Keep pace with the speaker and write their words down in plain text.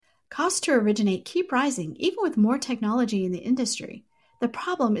Costs to originate keep rising, even with more technology in the industry. The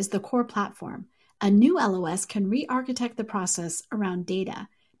problem is the core platform. A new LOS can re-architect the process around data,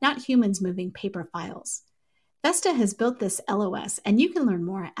 not humans moving paper files. Vesta has built this LOS, and you can learn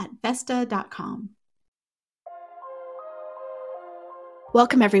more at Vesta.com.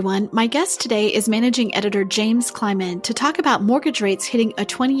 Welcome, everyone. My guest today is Managing Editor James Kleimann to talk about mortgage rates hitting a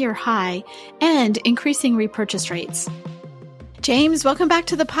 20-year high and increasing repurchase rates. James, welcome back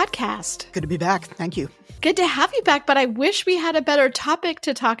to the podcast. Good to be back. Thank you. Good to have you back, but I wish we had a better topic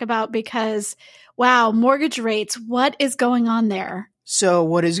to talk about because, wow, mortgage rates, what is going on there? So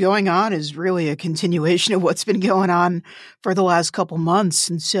what is going on is really a continuation of what's been going on for the last couple months.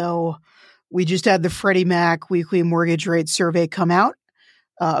 And so we just had the Freddie Mac weekly mortgage rate survey come out.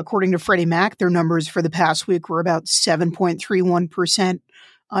 According to Freddie Mac, their numbers for the past week were about 7.31%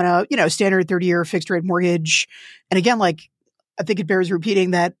 on a standard 30-year fixed rate mortgage. And again, I think it bears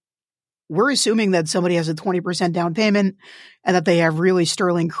repeating that we're assuming that somebody has a 20% down payment and that they have really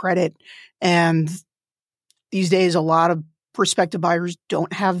sterling credit. And these days, a lot of prospective buyers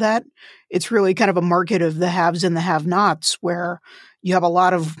don't have that. It's really kind of a market of the haves and the have-nots, where you have a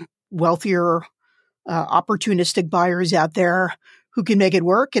lot of wealthier, opportunistic buyers out there who can make it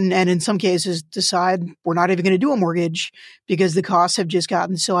work and in some cases decide we're not even going to do a mortgage because the costs have just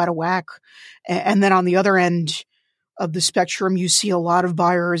gotten so out of whack. And then on the other end of the spectrum, you see a lot of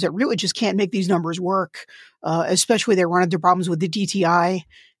buyers that really just can't make these numbers work, especially they run into problems with the DTI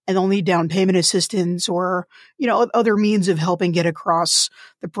and they'll need down payment assistance or, other means of helping get across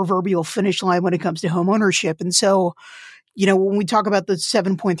the proverbial finish line when it comes to home ownership. And so, when we talk about the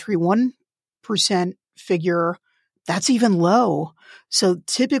 7.31% figure, that's even low. So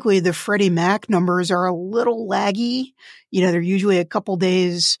typically the Freddie Mac numbers are a little laggy. They're usually a couple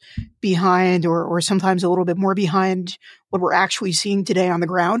days behind or sometimes a little bit more behind what we're actually seeing today on the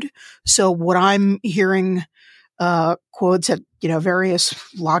ground. So what I'm hearing, quotes at, various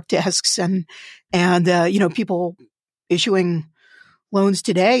lock desks and people issuing loans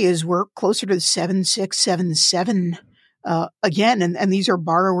today is we're closer to 7.6, 7.7, again. And these are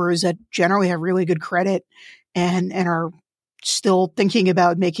borrowers that generally have really good credit and are still thinking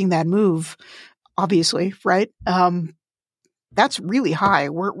about making that move, obviously, right? That's really high.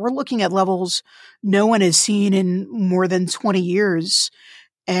 We're looking at levels no one has seen in more than 20 years,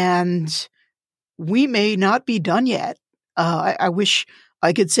 and we may not be done yet. I wish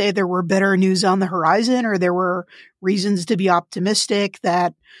I could say there were better news on the horizon or there were reasons to be optimistic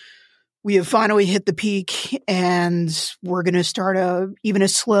that we have finally hit the peak and we're going to start even a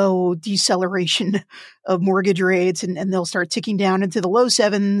slow deceleration of mortgage rates and they'll start ticking down into the low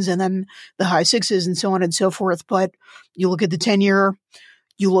sevens and then the high sixes and so on and so forth. But you look at the 10-year,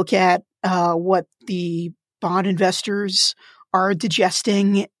 you look at what the bond investors are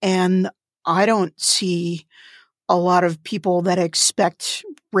digesting, and I don't see a lot of people that expect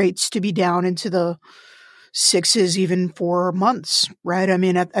rates to be down into the sixes even for months, right? I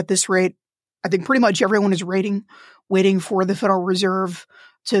mean, at this rate, I think pretty much everyone is waiting for the Federal Reserve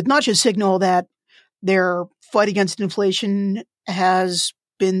to not just signal that their fight against inflation has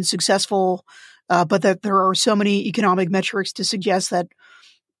been successful, but that there are so many economic metrics to suggest that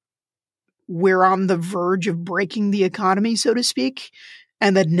we're on the verge of breaking the economy, so to speak,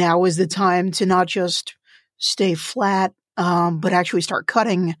 and that now is the time to not just stay flat, but actually start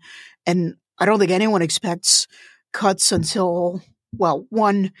cutting. And I don't think anyone expects cuts until, well,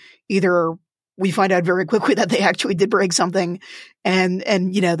 one, either we find out very quickly that they actually did break something and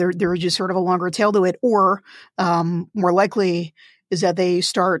there is just sort of a longer tail to it, or more likely is that they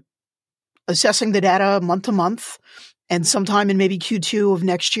start assessing the data month to month, and sometime in maybe Q2 of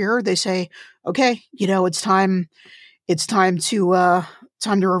next year, they say, okay, it's time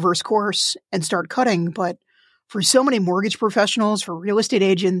to reverse course and start cutting. But for so many mortgage professionals, for real estate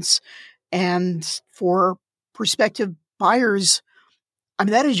agents, and for prospective buyers, I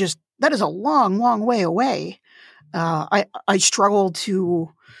mean, that is a long, long way away. I struggle to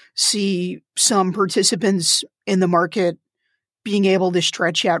see some participants in the market being able to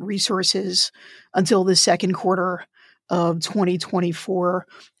stretch out resources until the second quarter of 2024.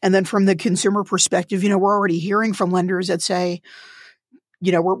 And then from the consumer perspective, we're already hearing from lenders that say,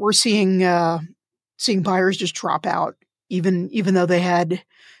 we're seeing buyers just drop out, even though they had,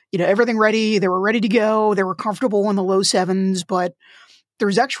 everything ready. They were ready to go. They were comfortable in the low sevens, but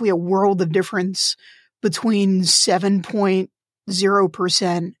there's actually a world of difference between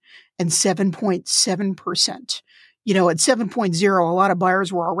 7.0% and 7.7%. At 7.0, a lot of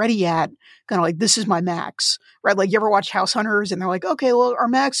buyers were already at kind of like, this is my max, right? Like, you ever watch House Hunters and they're like, okay, well, our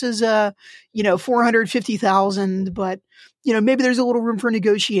max is, 450,000, but maybe there's a little room for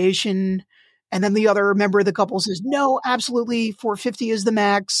negotiation. And then the other member of the couple says, no, absolutely, 450 is the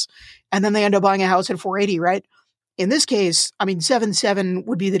max. And then they end up buying a house at 480, right? In this case, I mean, 7.7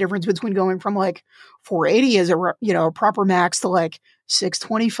 would be the difference between going from like 480 as a proper max to like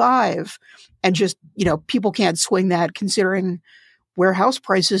 625. And just, people can't swing that considering where house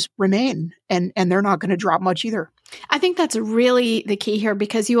prices remain, and they're not going to drop much either. I think that's really the key here,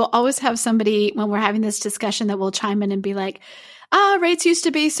 because you will always have somebody when we're having this discussion that will chime in and be like, rates used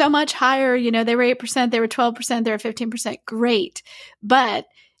to be so much higher. They were 8%, they were 12%, they were 15%. Great. But,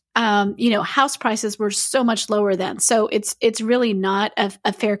 house prices were so much lower then. So it's really not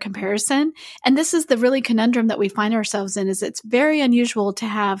a fair comparison. And this is the really conundrum that we find ourselves in, is it's very unusual to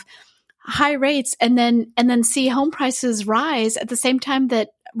have high rates and then see home prices rise at the same time that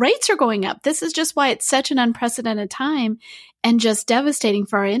rates are going up. This is just why it's such an unprecedented time and just devastating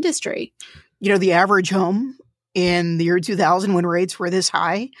for our industry. The average home in the year 2000, when rates were this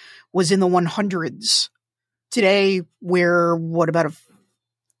high, was in the 100s. Today, we're about a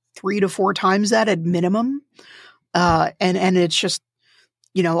 3 to 4 times that at minimum. And it's just,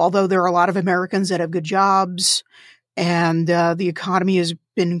 although there are a lot of Americans that have good jobs and the economy has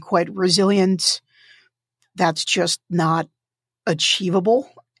been quite resilient, that's just not achievable.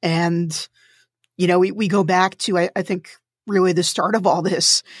 And, we go back to, I think, really the start of all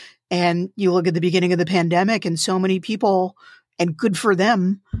this. And you look at the beginning of the pandemic, and so many people, and good for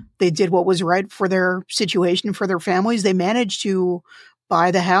them, they did what was right for their situation, for their families. They managed to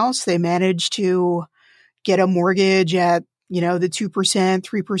buy the house. They managed to get a mortgage at, the 2%,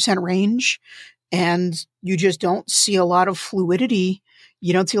 3% range. And you just don't see a lot of fluidity.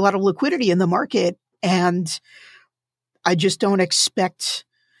 You don't see a lot of liquidity in the market. And I just don't expect,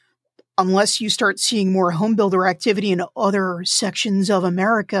 unless you start seeing more home builder activity in other sections of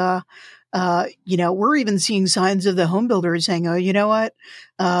America, we're even seeing signs of the home builders saying, oh, you know what,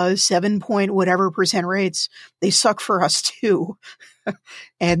 7 point whatever percent rates, they suck for us too.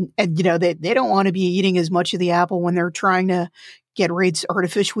 and they don't want to be eating as much of the apple when they're trying to get rates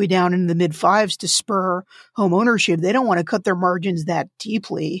artificially down in the mid fives to spur home ownership. They don't want to cut their margins that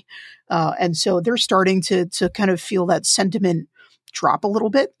deeply. And so they're starting to kind of feel that sentiment drop a little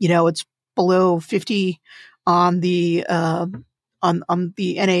bit. It's below 50 on the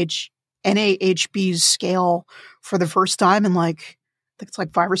NAHB's scale for the first time in I think it's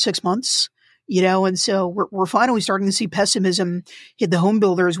like 5 or 6 months. And so we're finally starting to see pessimism hit the home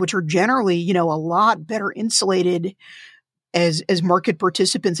builders, which are generally, a lot better insulated as market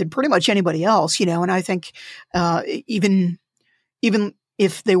participants than pretty much anybody else, and I think, even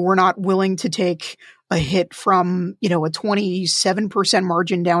if they were not willing to take a hit from, a 27%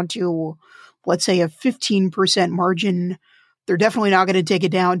 margin down to, let's say, a 15% margin, they're definitely not going to take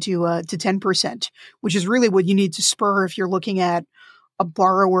it down to 10%, which is really what you need to spur if you're looking at a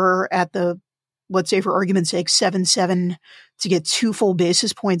borrower at the, let's say for argument's sake, 7.7 to get 2 full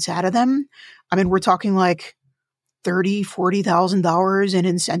basis points out of them. I mean, we're talking like $30,000, $40,000 in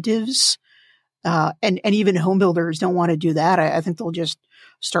incentives. And even home builders don't want to do that. I think they'll just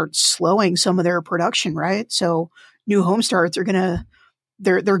start slowing some of their production, right? So new home starts are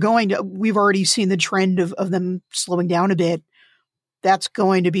they're going to, we've already seen the trend of them slowing down a bit. That's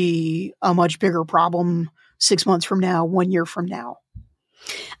going to be a much bigger problem 6 months from now, 1 year from now.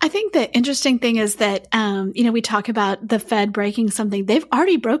 I think the interesting thing is that, we talk about the Fed breaking something. They've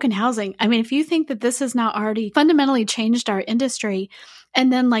already broken housing. I mean, if you think that this has now already fundamentally changed our industry,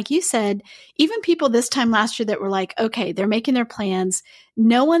 and then, like you said, even people this time last year that were like, okay, they're making their plans.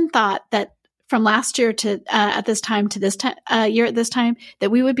 No one thought that from last year to at this time to this year at this time that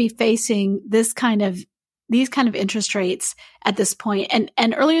we would be facing these kind of interest rates at this point.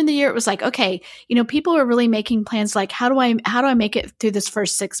 And earlier in the year, it was like, okay, people are really making plans like, how do I make it through this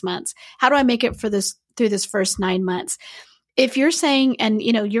first 6 months? How do I make it through this first 9 months? If you're saying, and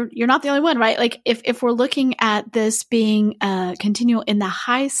you're not the only one, right? Like if we're looking at this being continual in the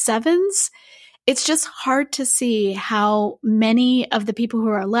high sevens, it's just hard to see how many of the people who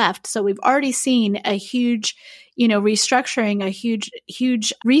are left. So we've already seen a huge, restructuring, a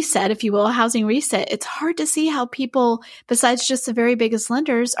huge reset, if you will, a housing reset. It's hard to see how people, besides just the very biggest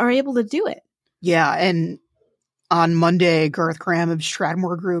lenders, are able to do it. Yeah. And on Monday, Garth Graham of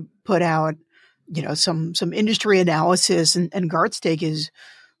Stratmore Group put out, some industry analysis, and Garth's take is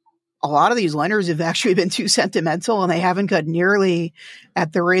a lot of these lenders have actually been too sentimental, and they haven't cut nearly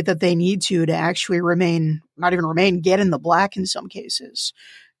at the rate that they need to actually get in the black in some cases.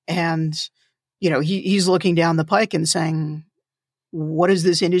 And, he's looking down the pike and saying, what does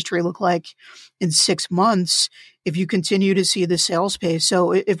this industry look like in 6 months if you continue to see the sales pace?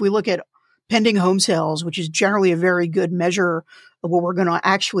 So if we look at pending home sales, which is generally a very good measure of what we're going to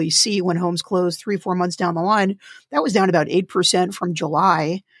actually see when homes close 3-4 months down the line, that was down about 8% from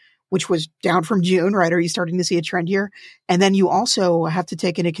July, which was down from June, right? Are you starting to see a trend here? And then you also have to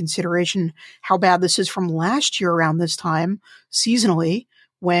take into consideration how bad this is from last year around this time, seasonally,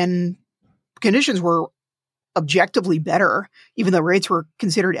 when conditions were objectively better, even though rates were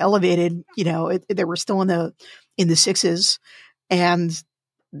considered elevated. They were still in the sixes. And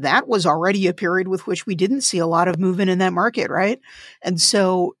that was already a period with which we didn't see a lot of movement in that market, right? And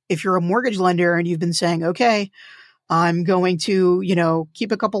so if you're a mortgage lender and you've been saying, okay, I'm going to,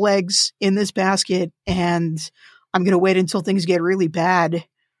 keep a couple eggs in this basket and I'm going to wait until things get really bad,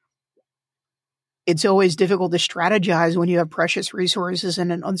 it's always difficult to strategize when you have precious resources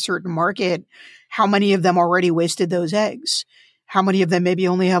in an uncertain market. How many of them already wasted those eggs? How many of them maybe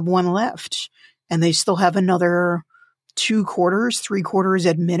only have one left and they still have another 2 quarters, 3 quarters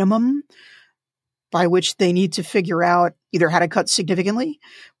at minimum by which they need to figure out either how to cut significantly,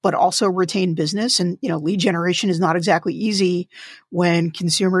 but also retain business. And, lead generation is not exactly easy when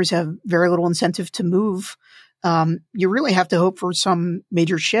consumers have very little incentive to move. You really have to hope for some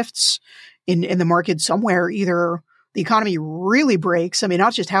major shifts in the market somewhere. Either the economy really breaks. I mean,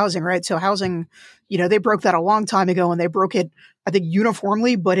 not just housing, right? So housing, they broke that a long time ago and they broke it, I think,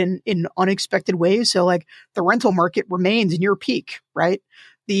 uniformly, but in unexpected ways. So like the rental market remains near peak, right?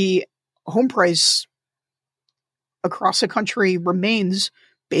 The home price across the country remains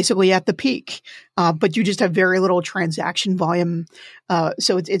basically at the peak, but you just have very little transaction volume.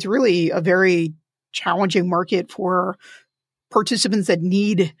 So it's really a very challenging market for participants that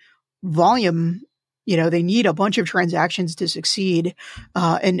need volume. They need a bunch of transactions to succeed.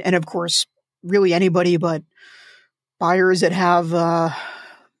 And of course, really anybody but buyers that have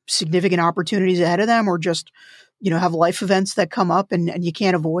significant opportunities ahead of them, or just, have life events that come up and you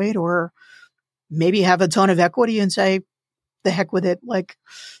can't avoid, or maybe have a ton of equity and say, the heck with it. Like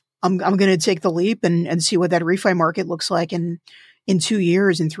I'm going to take the leap and see what that refi market looks like in 2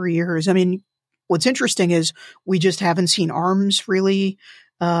 years, in 3 years. I mean, what's interesting is we just haven't seen ARMs really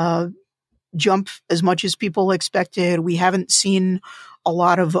jump as much as people expected. We haven't seen a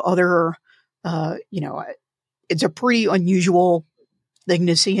lot of other, it's a pretty unusual thing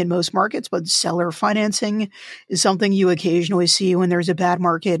to see in most markets, but seller financing is something you occasionally see when there's a bad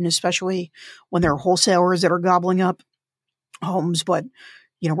market, and especially when there are wholesalers that are gobbling up homes. But,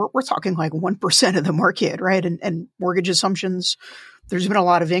 we're talking like 1% of the market, right? And mortgage assumptions, there's been a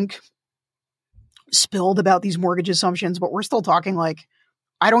lot of ink spilled about these mortgage assumptions, but we're still talking like,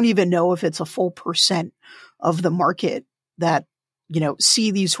 I don't even know if it's a full percent of the market that,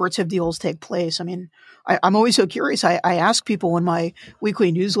 see these sorts of deals take place. I mean, I'm always so curious. I ask people in my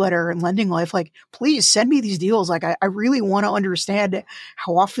weekly newsletter and Lending Life, like, please send me these deals. Like, I really want to understand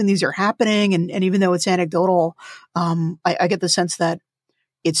how often these are happening. And even though it's anecdotal, I get the sense that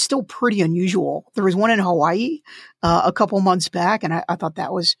it's still pretty unusual. There was one in Hawaii a couple months back, and I thought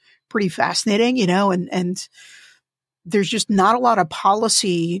that was pretty fascinating, and there's just not a lot of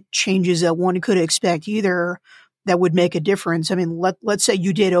policy changes that one could expect either that would make a difference. I mean, let's say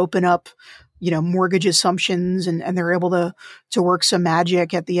you did open up, mortgage assumptions and they're able to work some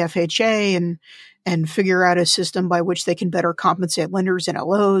magic at the FHA and figure out a system by which they can better compensate lenders and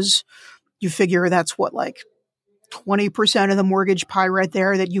LOs. You figure that's what, like 20% of the mortgage pie right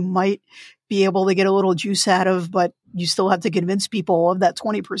there that you might be able to get a little juice out of, but you still have to convince people of that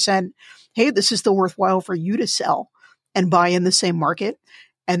 20%, hey, this is still worthwhile for you to sell and buy in the same market.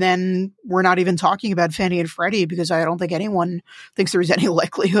 And then we're not even talking about Fannie and Freddie, because I don't think anyone thinks there's any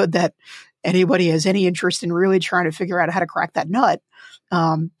likelihood that anybody has any interest in really trying to figure out how to crack that nut.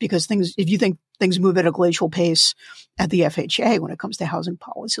 Because if you think things move at a glacial pace at the FHA when it comes to housing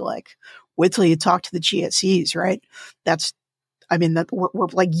policy, like wait till you talk to the GSEs, right? That we're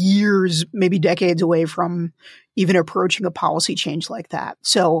like years, maybe decades away from even approaching a policy change like that.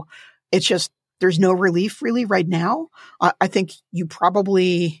 So it's just, there's no relief really right now. I think you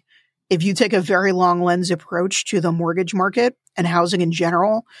probably, if you take a very long lens approach to the mortgage market and housing in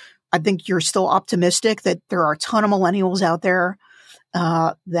general, I think you're still optimistic that there are a ton of millennials out there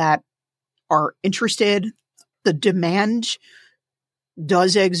that are interested. The demand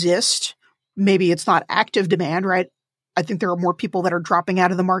does exist. Maybe it's not active demand, right? I think there are more people that are dropping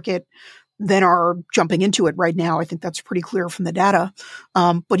out of the market than are jumping into it right now. I think that's pretty clear from the data.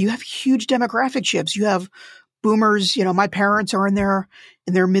 But you have huge demographic shifts. You have boomers. My parents are in their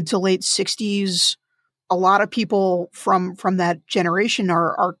mid to late 60s. A lot of people from that generation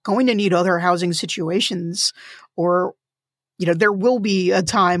are going to need other housing situations, or, there will be a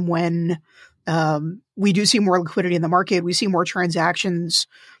time when we do see more liquidity in the market. We see more transactions.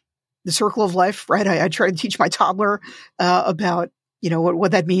 the circle of life, right? I try to teach my toddler about,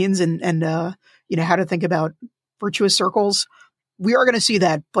 what that means and how to think about virtuous circles. We are going to see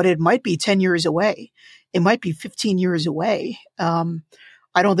that, but it might be 10 years away. It might be 15 years away.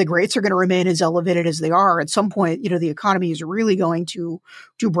 I don't think rates are going to remain as elevated as they are. At some point, the economy is really going to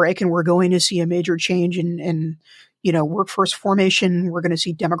break, and we're going to see a major change in workforce formation. We're going to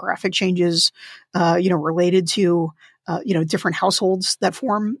see demographic changes, related to, different households that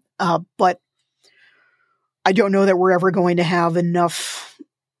form. But I don't know that we're ever going to have enough,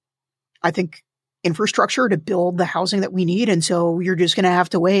 I think, infrastructure to build the housing that we need. And so you're just going to have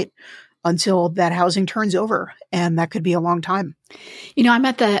to wait until that housing turns over. And that could be a long time. I'm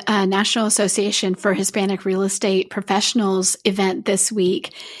at the National Association for Hispanic Real Estate Professionals event this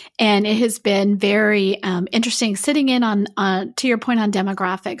week, and it has been very interesting sitting in on, to your point on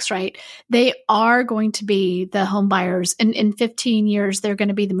demographics, right? They are going to be the home buyers. And in 15 years, they're going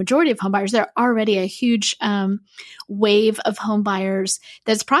to be the majority of home buyers. They're already a huge wave of home buyers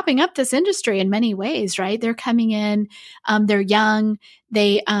that's propping up this industry in many ways, right? They're coming in, they're young,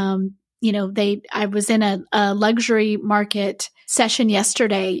 I was in a luxury market session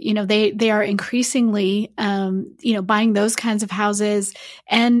yesterday. They are increasingly, buying those kinds of houses.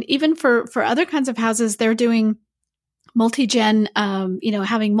 And even for other kinds of houses, they're doing multi-gen,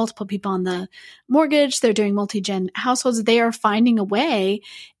 having multiple people on the mortgage. They're doing multi-gen households. They are finding a way,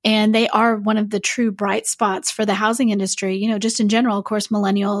 and they are one of the true bright spots for the housing industry, just in general, of course,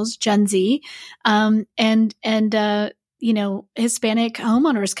 millennials, Gen Z, Hispanic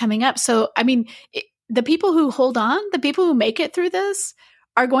homeowners coming up. So, the people who hold on, the people who make it through this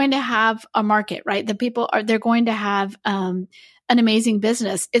are going to have a market, right? They're going to have an amazing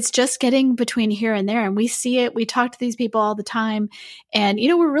business. It's just getting between here and there. And we see it. We talk to these people all the time, and,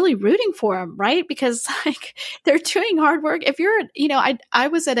 we're really rooting for them, right? Because they're doing hard work. If you're, I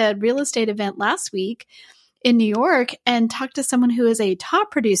was at a real estate event last week in New York and talked to someone who is a top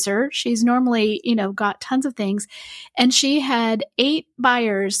producer. She's normally, got tons of things. And she had 8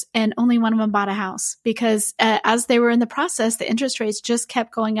 buyers and only one of them bought a house because as they were in the process, the interest rates just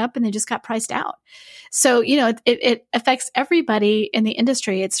kept going up and they just got priced out. So, it affects everybody in the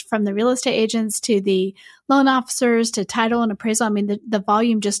industry. It's from the real estate agents to the loan officers to title and appraisal. The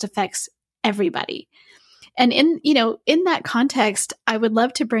volume just affects everybody. And in that context, I would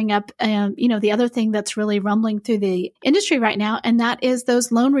love to bring up, the other thing that's really rumbling through the industry right now, and that is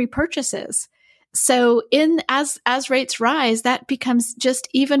those loan repurchases. So as rates rise, that becomes just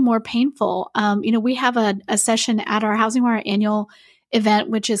even more painful. We have a session at our Housing Wire annual event,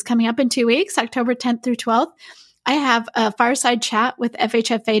 which is coming up in 2 weeks, October 10th through 12th. I have a fireside chat with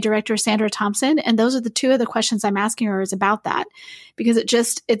FHFA Director Sandra Thompson, and those are the 2 of the questions I'm asking her is about that, because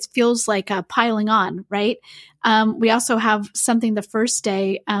it feels like piling on, right? We also have something the first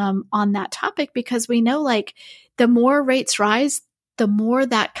day on that topic, because we know the more rates rise, the more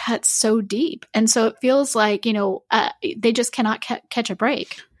that cuts so deep. And so it feels like, they just cannot catch a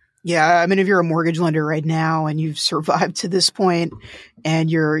break. Yeah, if you're a mortgage lender right now and you've survived to this point and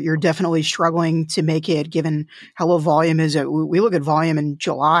you're definitely struggling to make it given how low volume is, we look at volume in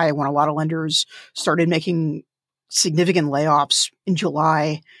July when a lot of lenders started making significant layoffs in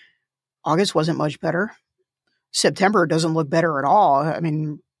July. August wasn't much better. September doesn't look better at all.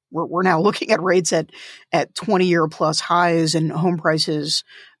 We're now looking at rates at 20-year plus highs and home prices,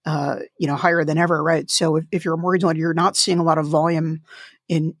 higher than ever, right? So if you're a mortgage lender, you're not seeing a lot of volume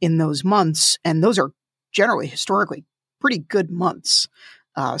in those months. And those are generally historically pretty good months,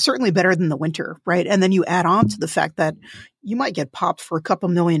 certainly better than the winter, right? And then you add on to the fact that you might get popped for a couple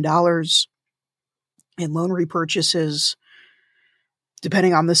 $1 million in loan repurchases,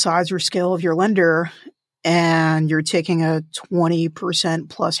 depending on the size or scale of your lender, and you're taking a 20%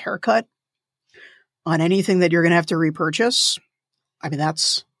 plus haircut on anything that you're going to have to repurchase.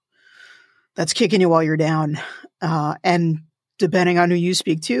 That's kicking you while you're down. And depending on who you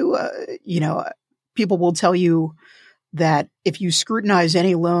speak to, people will tell you that if you scrutinize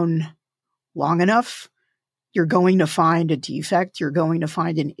any loan long enough, you're going to find a defect. You're going to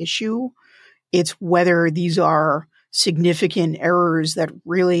find an issue. It's whether these are significant errors that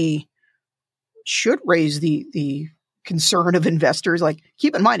really should raise the concern of investors.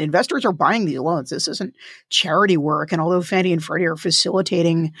 Keep in mind, investors are buying these loans. This isn't charity work. And although Fannie and Freddie are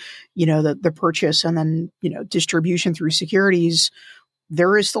facilitating, the purchase and then, distribution through securities,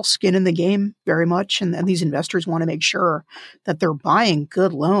 there is still skin in the game very much. And these investors want to make sure that they're buying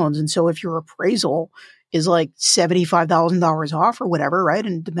good loans. And so if your appraisal is $75,000 off or whatever, right?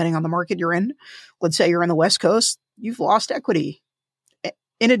 And depending on the market you're in, let's say you're in the West Coast, you've lost equity.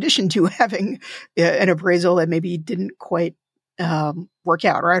 In addition to having an appraisal that maybe didn't quite work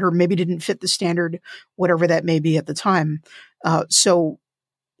out, right? Or maybe didn't fit the standard, whatever that may be at the time. So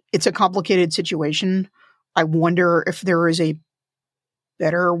it's a complicated situation. I wonder if there is a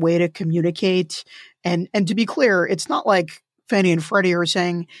better way to communicate. And to be clear, it's not like Fannie and Freddie are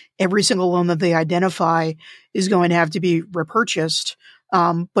saying every single loan that they identify is going to have to be repurchased.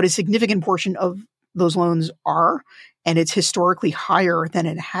 But a significant portion of those loans are, and it's historically higher than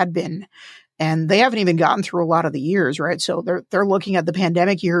it had been. And they haven't even gotten through a lot of the years, right? So they're looking at the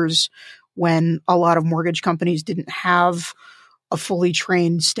pandemic years when a lot of mortgage companies didn't have a fully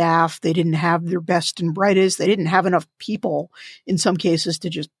trained staff. They didn't have their best and brightest. They didn't have enough people in some cases to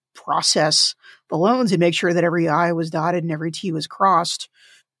just process the loans and make sure that every I was dotted and every T was crossed.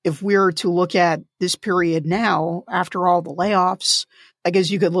 If we're to look at this period now, after all the layoffs, I guess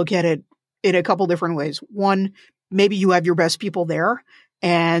you could look at it in a couple different ways. One, maybe you have your best people there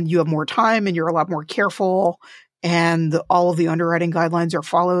and you have more time and you're a lot more careful and all of the underwriting guidelines are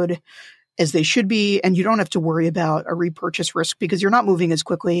followed as they should be. And you don't have to worry about a repurchase risk because you're not moving as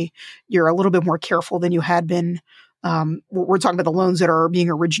quickly. You're a little bit more careful than you had been. We're talking about the loans that are being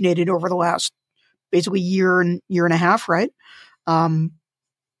originated over the last basically year and a half, right?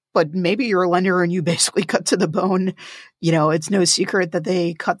 But maybe you're a lender and you basically cut to the bone. You know, it's no secret that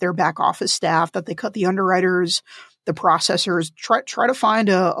they cut their back office staff, that they cut the underwriters, the processors. Try to find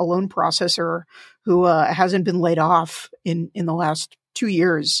a loan processor who hasn't been laid off in the last 2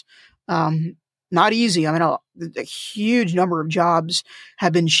 years. Not easy. I mean, a huge number of jobs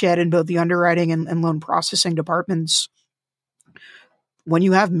have been shed in both the underwriting and loan processing departments. When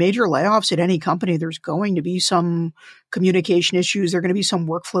you have major layoffs at any company, there's going to be some communication issues. There are going to be some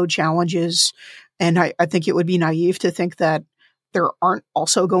workflow challenges. And I think it would be naive to think that there aren't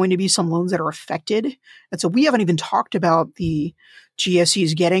also going to be some loans that are affected. And so we haven't even talked about the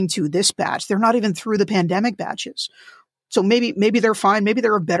GSEs getting to this batch. They're not even through the pandemic batches. So maybe they're fine. Maybe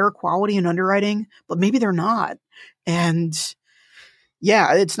they're of better quality in underwriting, but maybe they're not. And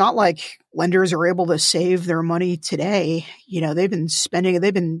yeah, it's not like lenders are able to save their money today. You know, they've been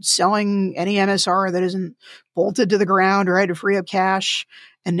selling any MSR that isn't bolted to the ground, right, to free up cash.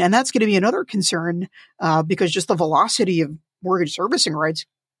 And that's going to be another concern because just the velocity of mortgage servicing rights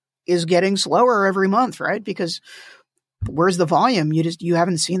is getting slower every month, right? Because where's the volume? You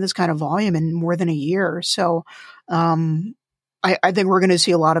haven't seen this kind of volume in more than a year. So I think we're going to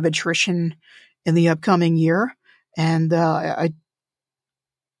see a lot of attrition in the upcoming year. And I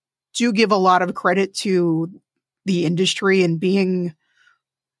do give a lot of credit to the industry and being,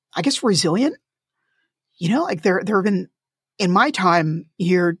 I guess, resilient. You know, like there have been, in my time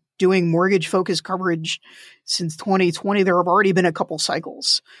here doing mortgage focused coverage since 2020, there have already been a couple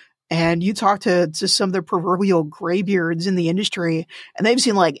cycles. And you talk to some of the proverbial graybeards in the industry, and they've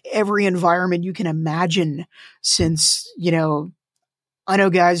seen like every environment you can imagine since, you know, I know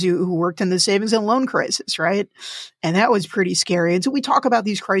guys who worked in the savings and loan crisis, right? And that was pretty scary. And so we talk about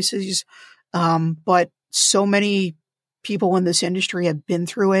these crises, but so many people in this industry have been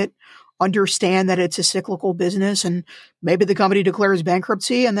through it, understand that it's a cyclical business, and maybe the company declares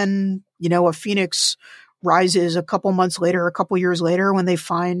bankruptcy and then, you know, a phoenix rises a couple months later, a couple years later when they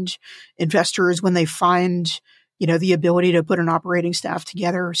find investors, when they find, you know, the ability to put an operating staff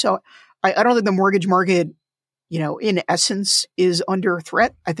together. So I don't think the mortgage market, you know, in essence is under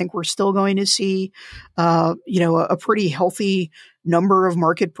threat. I think we're still going to see, you know, a pretty healthy number of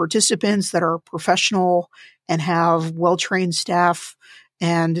market participants that are professional and have well-trained staff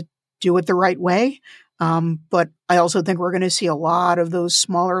and do it the right way. But I also think we're going to see a lot of those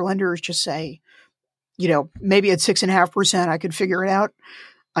smaller lenders just say, you know, maybe at 6.5%, I could figure it out.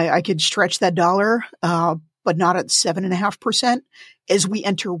 I could stretch that dollar, but not at 7.5% as we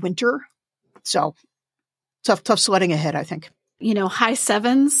enter winter. So tough sledding ahead, I think. You know, high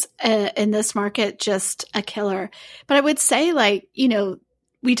sevens in this market, just a killer. But I would say, like, you know,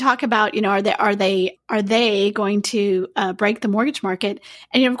 we talk about, you know, are they going to break the mortgage market?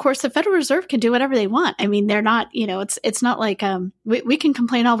 And, you know, of course, the Federal Reserve can do whatever they want. I mean, they're not, you know, it's not like we can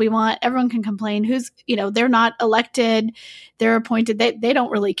complain all we want. Everyone can complain. You know, they're not elected, they're appointed. They don't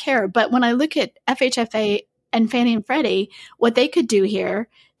really care. But when I look at FHFA and Fannie and Freddie, what they could do here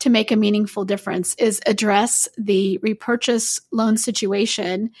to make a meaningful difference is address the repurchase loan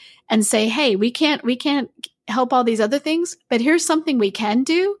situation and say, hey, we can't help all these other things, but here's something we can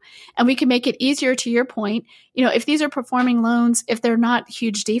do, and we can make it easier. To your point, you know, if these are performing loans, if they're not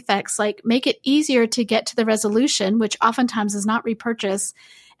huge defects, like make it easier to get to the resolution, which oftentimes is not repurchase,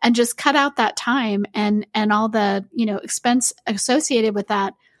 and just cut out that time and all the, you know, expense associated with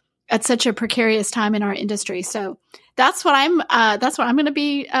that at such a precarious time in our industry. So That's what I'm going to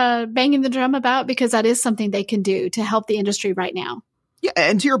be banging the drum about, because that is something they can do to help the industry right now. Yeah,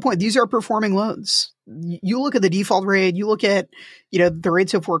 and to your point, these are performing loans. You look at the default rate, you look at, the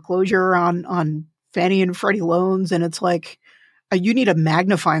rates of foreclosure on Fannie and Freddie loans, and it's like you need a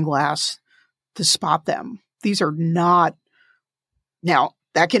magnifying glass to spot them. These are not. Now,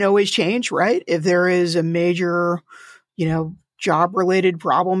 that can always change, right? If there is a major, job related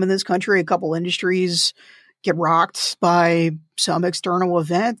problem in this country, a couple industries get rocked by some external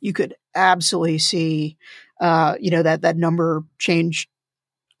event, you could absolutely see, that number change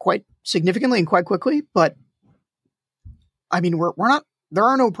quite significantly and quite quickly. But I mean, we're not, there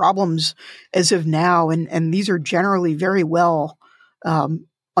are no problems as of now. And these are generally very well,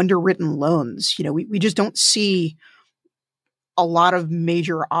 underwritten loans. We just don't see a lot of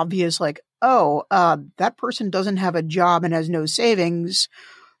major obvious, like, that person doesn't have a job and has no savings.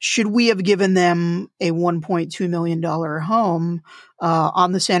 Should we have given them a $1.2 million home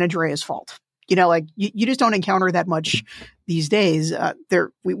on the San Andreas fault? You just don't encounter that much these days.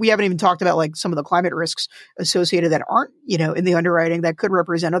 We haven't even talked about like some of the climate risks associated that aren't, in the underwriting that could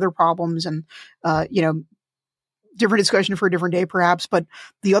represent other problems, and, different discussion for a different day perhaps. But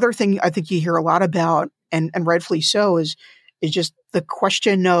the other thing I think you hear a lot about, and rightfully so, is just the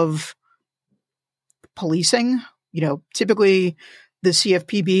question of policing. Typically the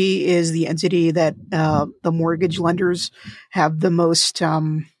CFPB is the entity that the mortgage lenders have the most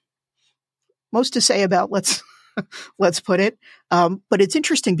to say about, let's put it. But it's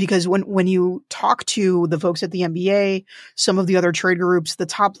interesting because when you talk to the folks at the MBA, some of the other trade groups, the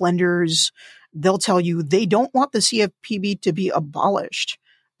top lenders, they'll tell you they don't want the CFPB to be abolished.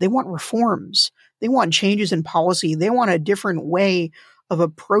 They want reforms. They want changes in policy. They want a different way of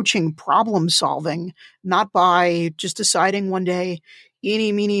approaching problem solving, not by just deciding one day,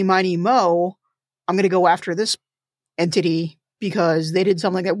 eeny, meeny, miny, mo, I'm going to go after this entity because they did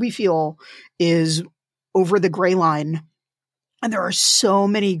something that we feel is over the gray line. And there are so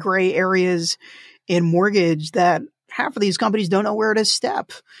many gray areas in mortgage that half of these companies don't know where to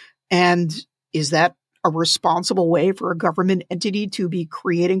step. And is that a responsible way for a government entity to be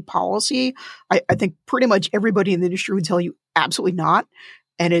creating policy? I think pretty much everybody in the industry would tell you absolutely not.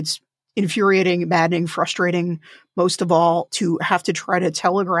 And it's infuriating, maddening, frustrating, most of all, to have to try to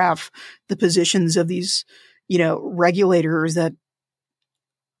telegraph the positions of these, regulators that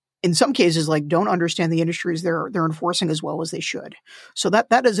in some cases, like, don't understand the industries they're enforcing as well as they should. So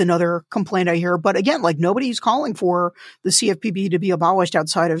that is another complaint I hear. But again, like, nobody's calling for the CFPB to be abolished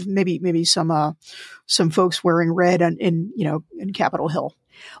outside of maybe some folks wearing red in Capitol Hill.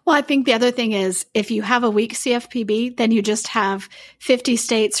 Well, I think the other thing is, if you have a weak CFPB, then you just have 50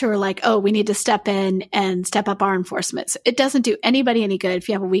 states who are like, oh, we need to step in and step up our enforcement. So it doesn't do anybody any good if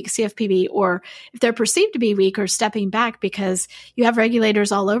you have a weak CFPB, or if they're perceived to be weak or stepping back, because you have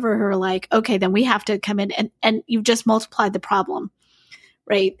regulators all over who are like, okay, then we have to come in, and you've just multiplied the problem.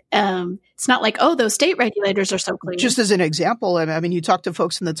 Right. It's not like, oh, those state regulators are so clear. Just as an example, I mean, you talk to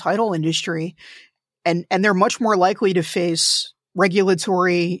folks in the title industry, and they're much more likely to face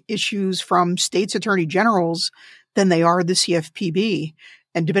regulatory issues from states' attorney generals than they are the CFPB.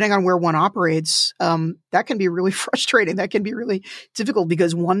 And depending on where one operates, that can be really frustrating. That can be really difficult,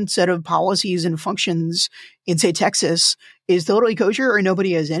 because one set of policies and functions in, say, Texas is totally kosher, or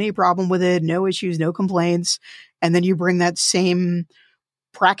nobody has any problem with it, no issues, no complaints. And then you bring that same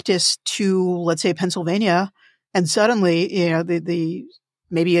practice to, let's say, Pennsylvania, and suddenly, the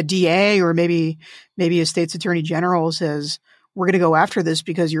maybe a DA or maybe a state's attorney general says, we're going to go after this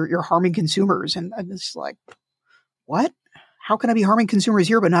because you're harming consumers. And it's like, what? How can I be harming consumers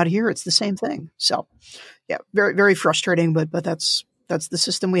here but not here? It's the same thing. So, yeah, very, very frustrating, but that's the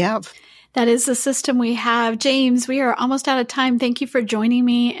system we have. That is the system we have. James, we are almost out of time. Thank you for joining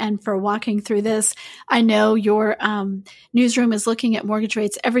me and for walking through this. I know your newsroom is looking at mortgage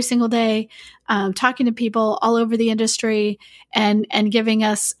rates every single day, talking to people all over the industry, and giving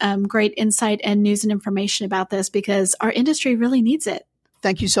us great insight and news and information about this, because our industry really needs it.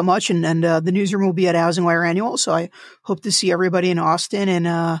 Thank you so much. And the newsroom will be at Housing Wire Annual. So I hope to see everybody in Austin in,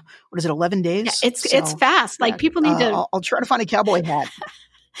 11 days? Yeah, it's fast. Like, people need to. I'll try to find a cowboy hat.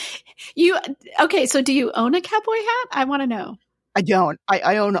 Okay, so do you own a cowboy hat? I want to know. I don't.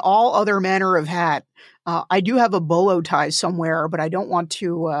 I own all other manner of hat. I do have a bolo tie somewhere, but I don't want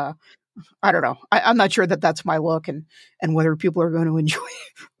to, I don't know. I'm not sure that that's my look, and whether people are going to enjoy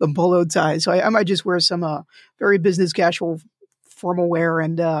the bolo tie. So I might just wear some very business casual formal wear,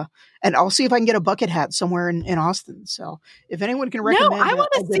 and I'll see if I can get a bucket hat somewhere in Austin. So if anyone can recommend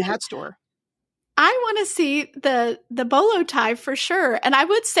a good hat store. I want to see the bolo tie for sure. And I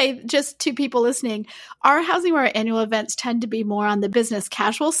would say, just to people listening, our Housing Wire annual events tend to be more on the business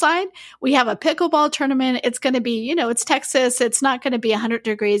casual side. We have a pickleball tournament. It's going to be, it's Texas. It's not going to be 100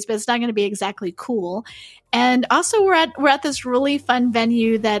 degrees, but it's not going to be exactly cool. And also we're at this really fun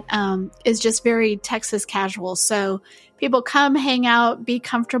venue that is just very Texas casual. So people come, hang out, be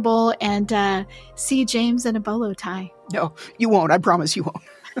comfortable, and see James in a bolo tie. No, you won't. I promise you won't.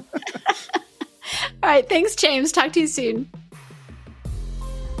 All right. Thanks, James. Talk to you soon.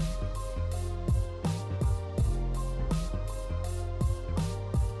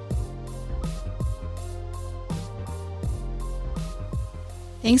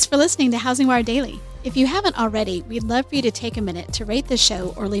 Thanks for listening to Housing Wire Daily. If you haven't already, we'd love for you to take a minute to rate the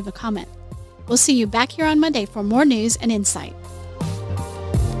show or leave a comment. We'll see you back here on Monday for more news and insight.